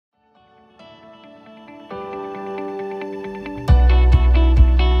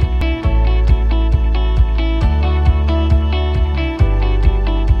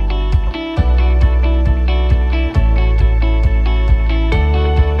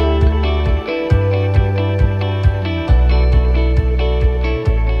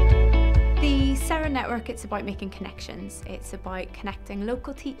It's about making connections. It's about connecting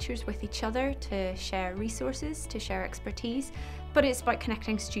local teachers with each other to share resources, to share expertise, but it's about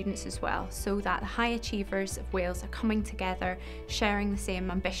connecting students as well, so that the high achievers of Wales are coming together, sharing the same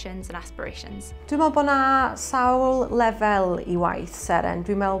ambitions and aspirations. Dwi'n meddwl bod yna sawl lefel I waith Seren.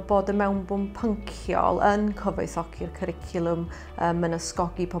 Dwi'n meddwl bod y mewnbwn pynciol yn cyfoethogi'r cwricwlwm yn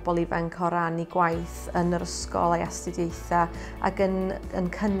ysgogi pobl ifanc o ran I gwaith yn yr ysgol a'i astudiaethau ac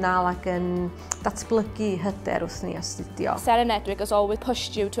yn cynnal ac yn datblygu hyder wrth ni astudio. Seren Network has always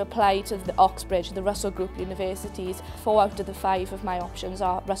pushed you to apply to the Oxbridge, the Russell Group universities. 4 out of the 5 of my options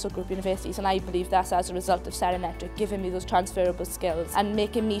are Russell Group universities, and I believe that's as a result of Seren Network giving me those transferable skills and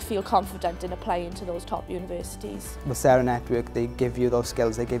making me feel confident in applying to those top universities. With Seren Network, they give you those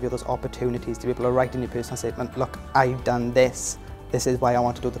skills, they give you those opportunities to be able to write in your personal statement, look, I've done this. This is why I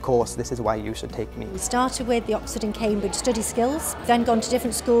want to do the course, this is why you should take me. We started with the Oxford and Cambridge study skills, then gone to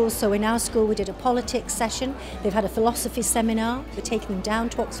different schools. So in our school we did a politics session, they've had a philosophy seminar, we're taking them down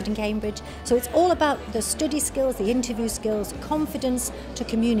to Oxford and Cambridge. So it's all about the study skills, the interview skills, confidence to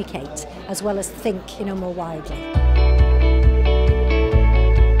communicate as well as think, more widely.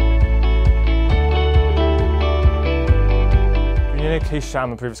 Dwi'n unig ceisio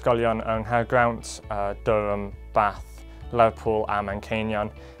am y brifysgolion yng Nghaergrawnt, Durham, Bath, Lerpwl a Manceinion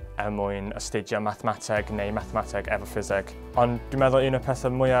mwyn astudio mathemateg neu mathemateg efo ffiseg. Ond dwi'n meddwl un o'r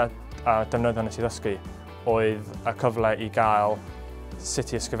pethau mwyaf defnyddiol nes I ddysgu oedd y cyfle I gael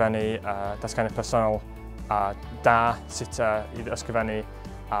sut I ysgrifennu datganiad personol da, sut I ysgrifennu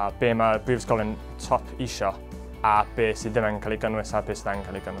be mae'r brifysgolion top isio a be sydd ddim yn cael ei gynnwys a be sydd yn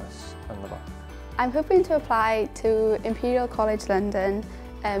cael ei gynnwys ynddo fo. I'm hoping to apply to Imperial College London,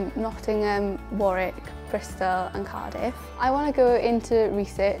 Nottingham, Warwick, Bristol and Cardiff. I want to go into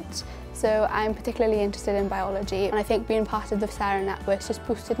research, so I'm particularly interested in biology, and I think being part of the Seren Network just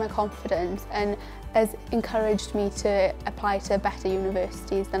boosted my confidence and has encouraged me to apply to better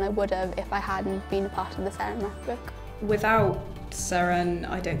universities than I would have if I hadn't been a part of the Seren Network. Without Seren,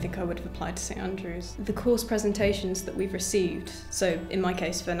 I don't think I would have applied to St Andrews. The course presentations that we've received, so in my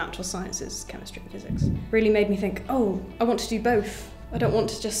case for natural sciences, chemistry and physics, really made me think, oh, I want to do both. I don't want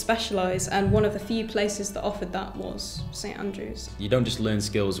to just specialise, and one of the few places that offered that was St Andrews. You don't just learn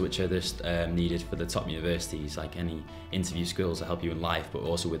skills which are just needed for the top universities, like any interview skills that help you in life, but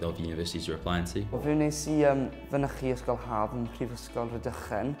also with other universities you're applying to. Fe wnes I fynychu ysgol haf yn Prifysgol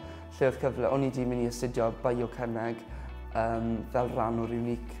Rhydychen, lle oedd cyfle, o'n I 'di mynd I astudio biocemeg fel rhan o'r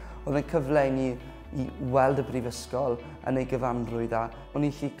unig. Oedd yn cyfle I weld y brifysgol yn ei gyfanrwydd a o'n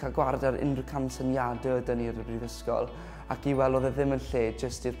I gallu cael gwared ar unrhyw cansyniadau ydyn ni ar y brifysgol ac I weld oedd e ddim yn lle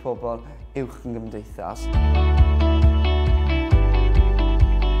jyst i'r pobl uwch yn gymdeithas.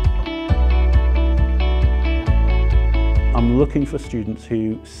 I'm looking for students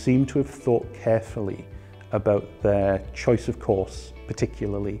who seem to have thought carefully about their choice of course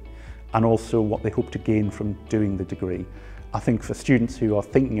particularly and also what they hope to gain from doing the degree. I think for students who are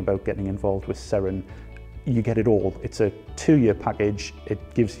thinking about getting involved with Seren, you get it all. It's a 2-year package.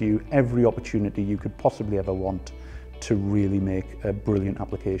 It gives you every opportunity you could possibly ever want to really make a brilliant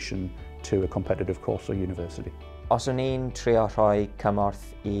application to a competitive course or university. Os o'n i'n trio rhoi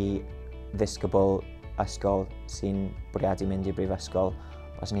cymorth I ddisgybl ysgol sy'n bwriadu mynd I brifysgol,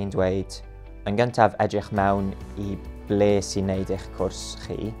 os o'n i'n dweud, yn gyntaf edrych mewn I ble sy'n neud eich cwrs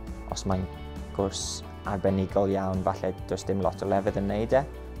chi, os mae'n gwrs arbenigol iawn, falle does dim lot o lefydd yn neud e.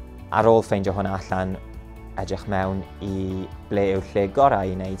 Ar ôl ffeindio hwnna allan, edrych mewn I ble yw'r lle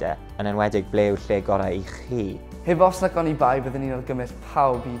gorau I wneud e, yn enwedig ble yw'r lle gorau I chi. Heb os nag o'n I bai byddwn ni'n argymell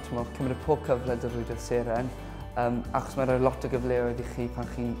pawb I cymryd pob cyfle dyrwydd Seren, achos mae'n rhoi lot o gyfleoedd I chi pan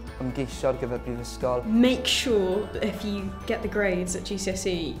chi'n ymgeisio ar gyfer brifysgol. Make sure that if you get the grades at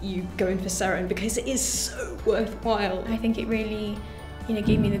GCSE, you go in for Seren because it is so worthwhile. I think it really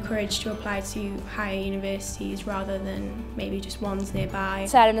gave me the courage to apply to higher universities rather than maybe just ones nearby.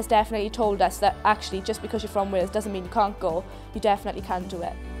 Seren has definitely told us that actually just because you're from Wales doesn't mean you can't go, you definitely can do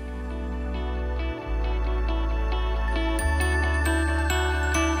it.